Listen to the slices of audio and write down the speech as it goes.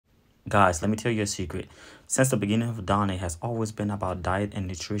Guys, let me tell you a secret. Since the beginning of Dawn, it has always been about diet and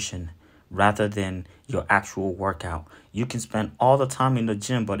nutrition rather than your actual workout. You can spend all the time in the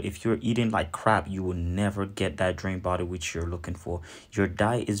gym, but if you're eating like crap, you will never get that dream body which you're looking for. Your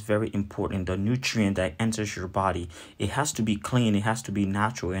diet is very important. The nutrient that enters your body, it has to be clean, it has to be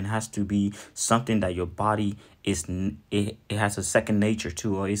natural, and it has to be something that your body it has a second nature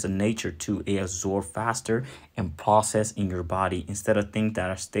to, or it's a nature to. It absorb faster and process in your body instead of things that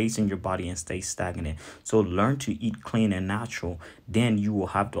are stays in your body and stay stagnant. So learn to eat clean and natural, then you will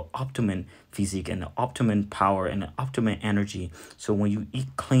have the optimum physique and the optimum power and the optimum energy. So when you eat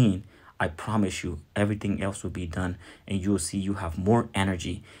clean, I promise you everything else will be done, and you will see you have more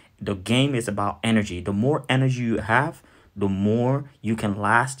energy. The game is about energy. The more energy you have, the more you can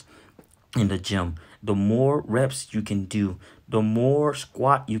last in the gym. The more reps you can do, the more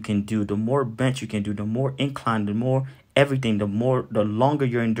squat you can do, the more bench you can do, the more incline, the more everything, the longer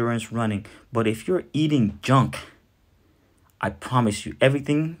your endurance running. But if you're eating junk, I promise you,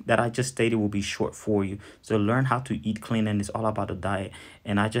 everything that I just stated will be short for you. So learn how to eat clean, and it's all about the diet.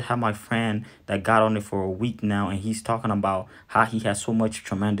 And I just have my friend that got on it for a week now, and he's talking about how he has so much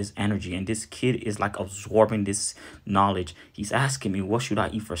tremendous energy. And this kid is like absorbing this knowledge. He's asking me, what should I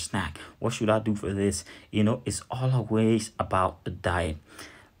eat for snack? What should I do for this? You know, it's always about the diet.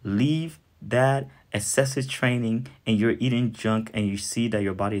 Leave that excessive training and you're eating junk and you see that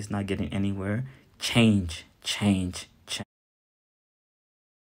your body is not getting anywhere. Change, change,